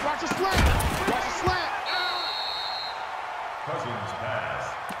slant. Watch the slant. Watch the slant. Cousins pass.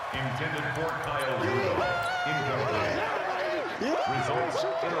 Intended for Kyle Rudolph. Incomplete. Results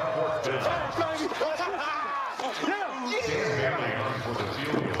in a 4th down. Dan Bailey on for the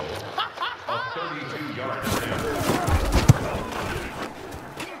field goal. A 32-yard attempt.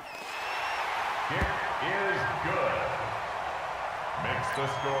 Kick is good. Makes the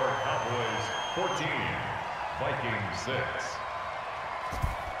score Cowboys 14, Vikings 6.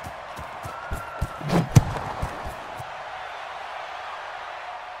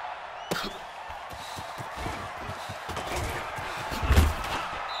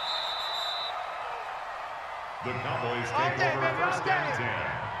 The Cowboys take over first and 10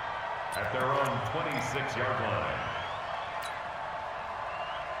 at their own 26-yard line.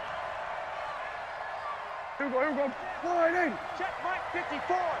 Here we go. Wide in. Check Mike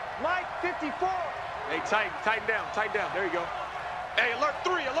 54. Mike 54. Hey, tighten down. There you go. Hey, alert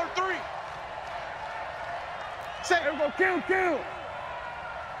 3. Here we go. Kill.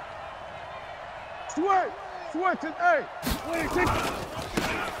 Switch it. Hey.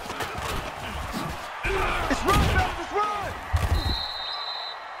 It's run, fellas, it's run.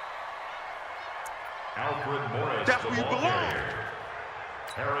 Alfred Morris, That's the where you ball belong. carrier.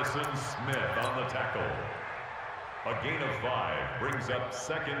 Harrison Smith on the tackle. A gain of 5 brings up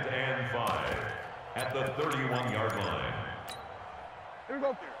 2nd and 5 at the 31-yard line. Here we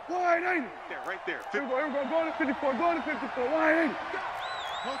go. Wide in. Right there. Here we go. Going to 54. Wide in.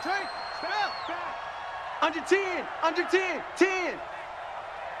 No take. Back. Under 10. 10.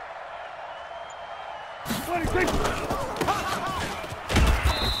 26.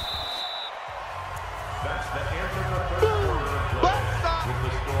 That's the end of the third quarter of play, with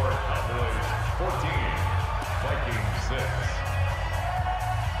the score Cowboys 14, Vikings 6.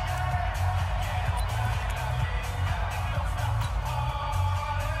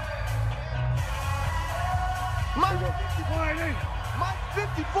 Mike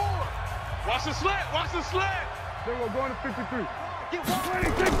 54. Watch the slant. Here we go. Going to 53. Get one.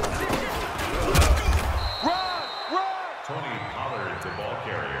 26. Run. Tony Pollard, the ball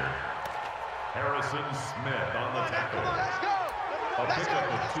carrier. Harrison Smith on the tackle. Let's go. A pickup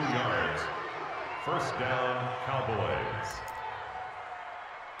of 2 yards. First down, Cowboys.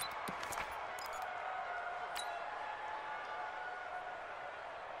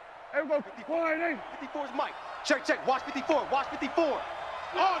 Here we go. Wide in. 54 is Mike. Check. Watch 54.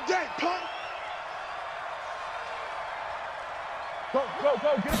 All day, punk. Go.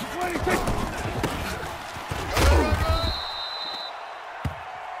 Get it. 26.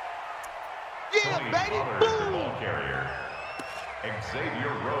 Yeah, Tony baby. Pollard, the ball carrier.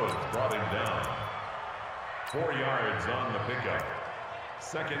 Xavier Rhodes brought him down. 4 yards on the pickup.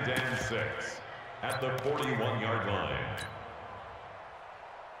 2nd and 6 at the 41-yard line.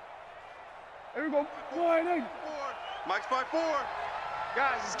 Here we go. Wide in. Mike's 5-4.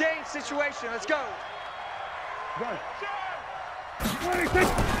 Guys, it's game situation. Let's go. Go. 26. They're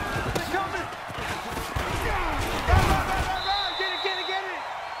coming. Get it.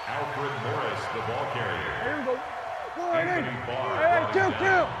 Alfred Morris, the ball carrier. Here we go. Wide in. Anthony Barr Hey, brought him kill.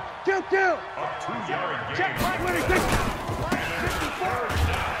 down. A 2-yard gain. 26. I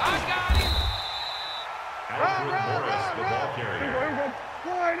got him. Alfred Morris, the ball Here we carrier. go.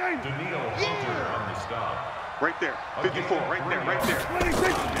 Wide in. Daniil Hunter on the stop. Right there. 54. Right there. 26.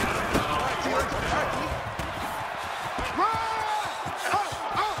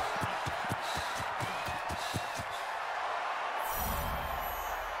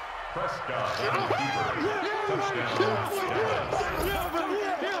 Prescott on the keeper. Touchdown, Dallas.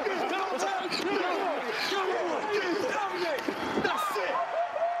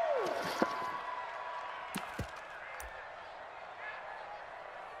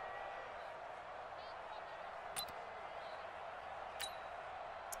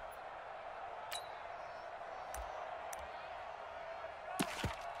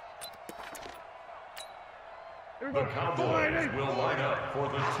 The Cowboys will line up for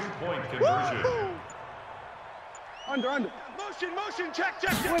the 2-point conversion. Under. Motion. Check.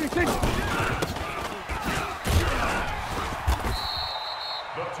 26. The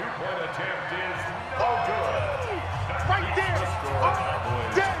 2-point attempt is no good. That Right keeps there. the score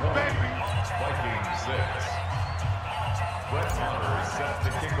Cowboys Damn, 20, baby. Vikings 6. Brett Maher set to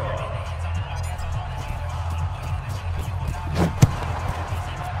kick off.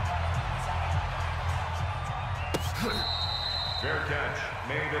 Fair catch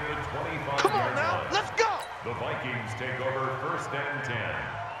made at the 25-yard Come on now, line. let's go. The Vikings take over first and 10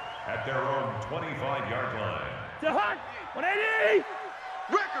 at their own 25-yard line. To Hunt. 180.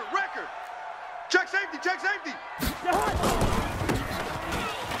 Record. Check safety. To Hunt.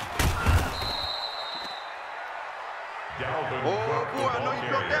 Dalvin Oh, Cook, the boy, I ball know you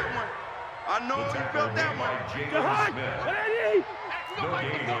felt carrier. that one. I know The you tackle felt that made one. by To James Hunt. Smith. 180. No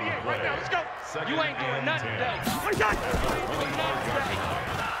gain on the play. Let's go. Second You ain't doing and nothing 10. today. One shot. 25-yard line.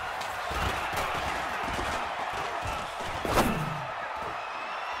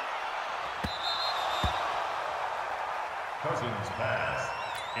 Cousins pass.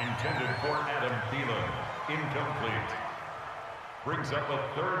 Intended for Adam Thielen. Incomplete. Brings up a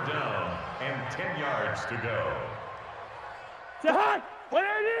 3rd down and 10 yards to go. To Hunt.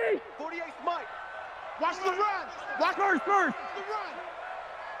 180. 48's Mike. Watch the run. Watch First. the run.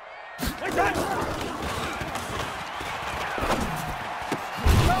 One shot.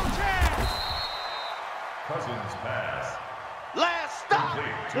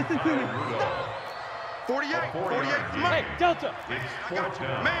 Listen to me. 48. 48. Hey, Delta. It's fourth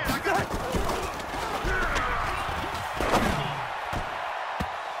down. Man, I got it.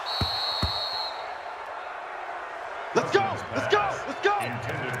 Let's go. Let's go. Let's go.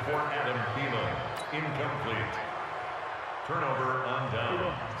 Intended for Adam Thielen. Incomplete. Turnover on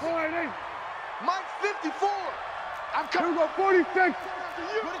down. Mike's 54. I'm coming. Here we go, 46.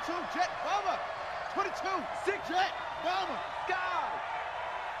 22, Jet, Bama. 22, 6, Jet, Bama. God.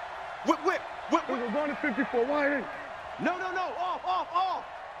 Whip. We're going to 54. Wide in. No. Off.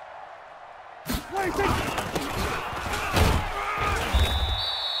 26.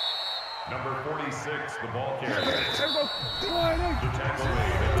 Number 46, the ball carrier. Here we go. Wide in. The tackle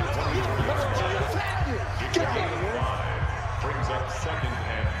made at the 23-yard line. It's a gain of 5. Brings up 2nd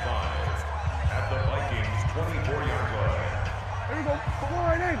and 5 at the Vikings 24-yard line. Here we go.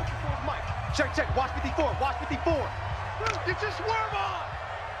 Wide in. Mike, check. Watch 54. Get your swerve on.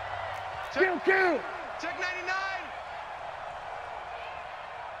 Kill. Check 99.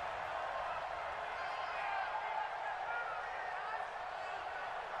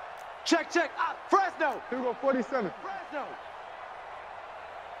 Check. Fresno. Here we go, 47. Fresno.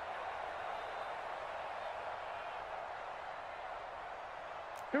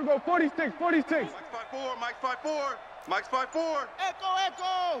 Here we go, 46. Mike's 5'4". Echo.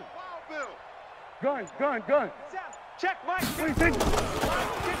 Wild Bill. Gun. Check, Mike. 26. 54.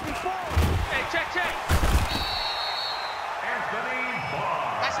 Hey, check. Anthony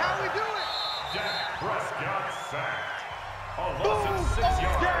Barr. That's how we do it. Dak Prescott sacked. A loss of 6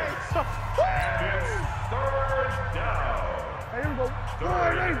 yards. And it's 3rd down. Here we go. 3rd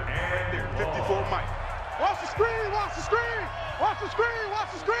Wide in. and 54, Mike. Watch the screen.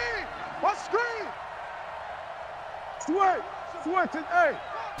 Sweat to A.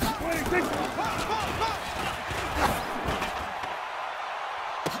 26.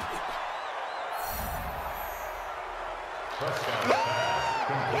 Prescott pass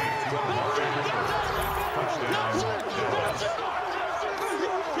complete to Amari Cooper. Touchdown, Dallas.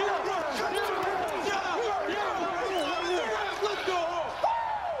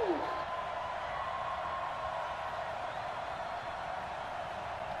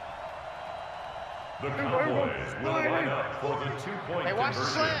 The Cowboys will line up for the 2-point Hey, watch the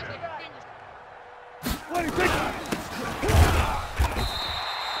conversion. slant. 26.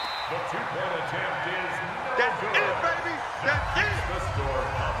 The 2-point attempt is no That's good. it, baby. That's it. The score,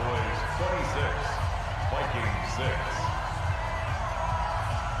 Cowboys 26, Vikings 6.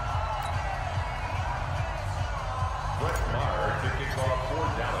 Brett Maher to kick off for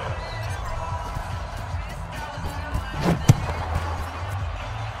Dallas.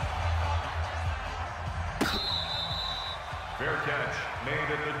 Fair catch made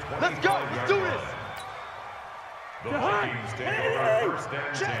at the 25-yard line. Let's go. Let's do this. The Vikings take over 1st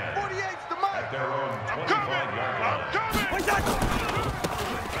and 10 Check 48's the mic. at their own 25-yard line.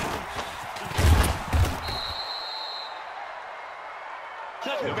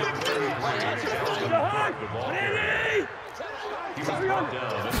 The ball carrier. He was brought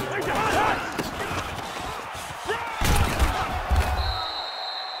down at the 20.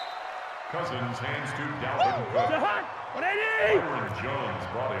 Cousins hands to Dalvin Cook. Byron Jones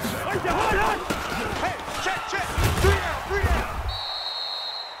brought him down. Hey, check. 3 down.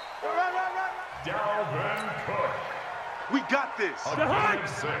 Right. Dalvin Cook. We got this. A gain of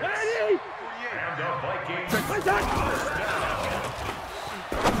 6. And the Vikings first down.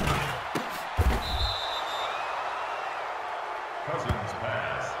 Cousins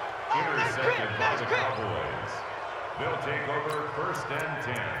pass. Intercepted by the Cowboys. They'll take over 1st and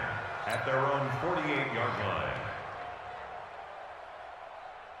 10 at their own 48-yard line.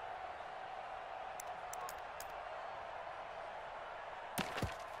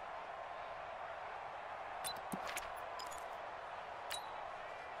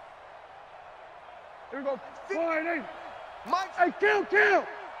 Here we go. Wide in. Mike, Hey, kill.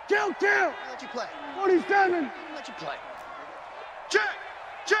 let you play. 47. Let you play. Check.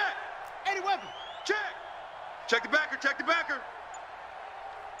 Any weapon. Check the backer.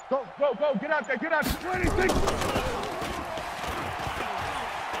 Go. Get out there. 26.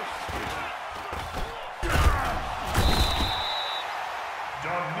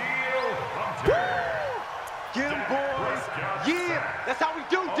 Daniil Hunter. Get him, boys. Prescott Yeah, that's how we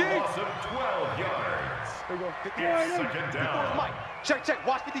do, A D. loss of 12 yards. Here we go. It's Wide in. 2nd down. Mike, check.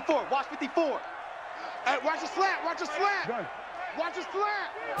 Watch 54. Hey, watch the slant. Gun. Watch the slant.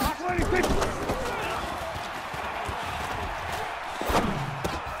 26.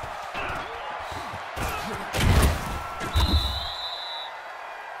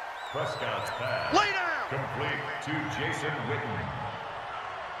 Prescott's pass. Lay down. Complete to Jason Witten.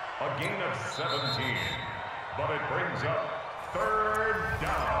 A gain of 17. But it brings up third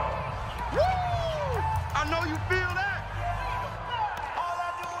down. Woo! I know you feel that.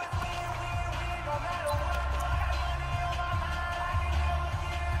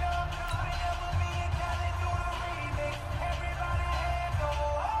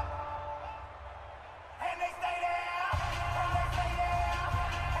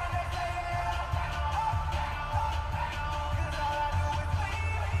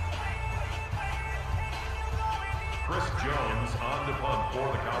 Chris Jones on to punt for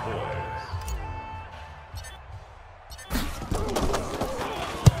the Cowboys.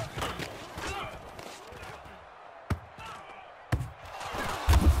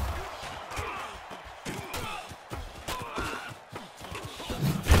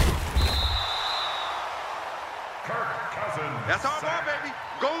 Kirk Cousins. That's our ball, baby.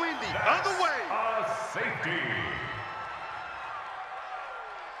 Going the other way. A safety.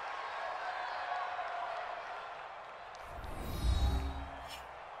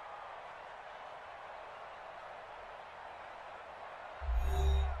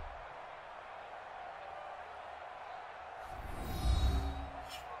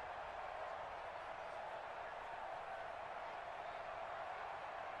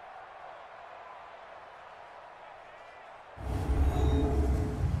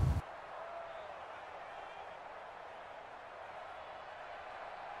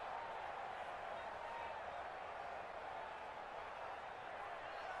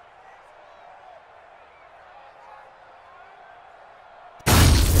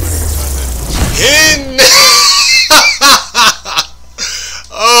 In.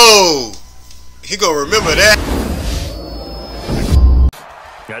 Oh, he gonna remember that.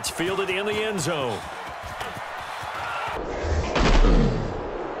 That's fielded in the end zone.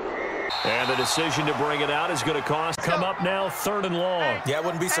 And the decision to bring it out is going to cost. Come up now, 3rd and long. Yeah, I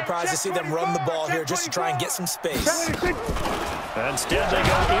wouldn't be surprised to see them run the ball here just to try and get some space. Instead, they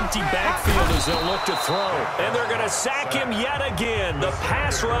go empty backfield as they'll look to throw. And they're going to sack him yet again. The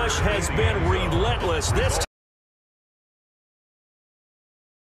pass rush has been relentless. This time.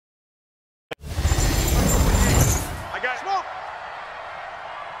 I got smoke.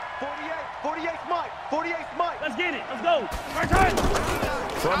 48's Mike. 48's Mike. Let's get it. Let's go. Our turn.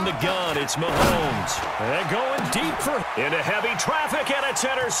 From the gun, it's Mahomes. And going deep for into heavy traffic, and it's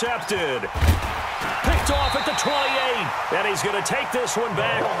intercepted. Picked off at the 28. And he's going to take this one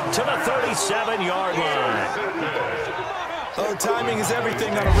back to the 37-yard line. Oh, timing is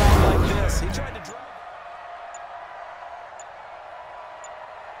everything on a run like this. He tried to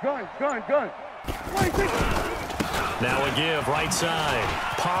Gun. 26. Now a give, right side.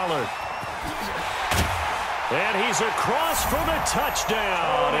 Pollard. And he's across for the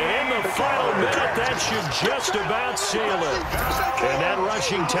touchdown. And in the final minute, that should just about seal it. And that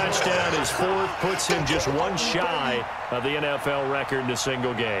rushing touchdown, his 4th, puts him just one shy of the NFL record in a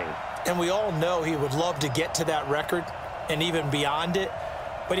single game. And we all know he would love to get to that record and even beyond it,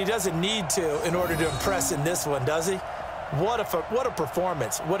 but he doesn't need to in order to impress in this one, does he? What a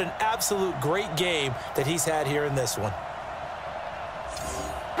performance. What an absolute great game that he's had here in this one.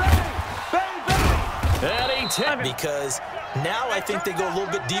 Because now I think they go a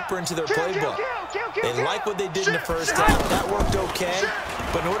little bit deeper into their playbook. They like what they did in the first half. That worked okay.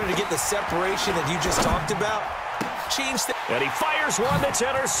 But in order to get the separation that you just talked about, change the... And he fires one that's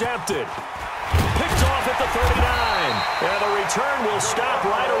intercepted. Picked off at the 39. And the return will stop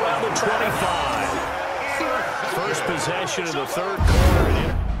right around the 25. First possession of the 3rd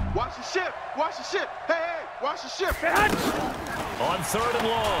quarter. Watch the ship. Watch the ship. Hey, watch the ship. On 3rd and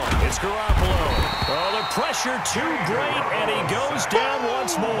long, it's Garoppolo. Oh, the pressure too great, and he goes down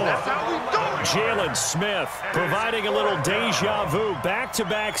once more. That's how we do it. Jalen Smith providing a little deja vu,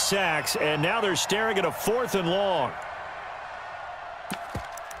 back-to-back sacks, and now they're staring at a 4th and long.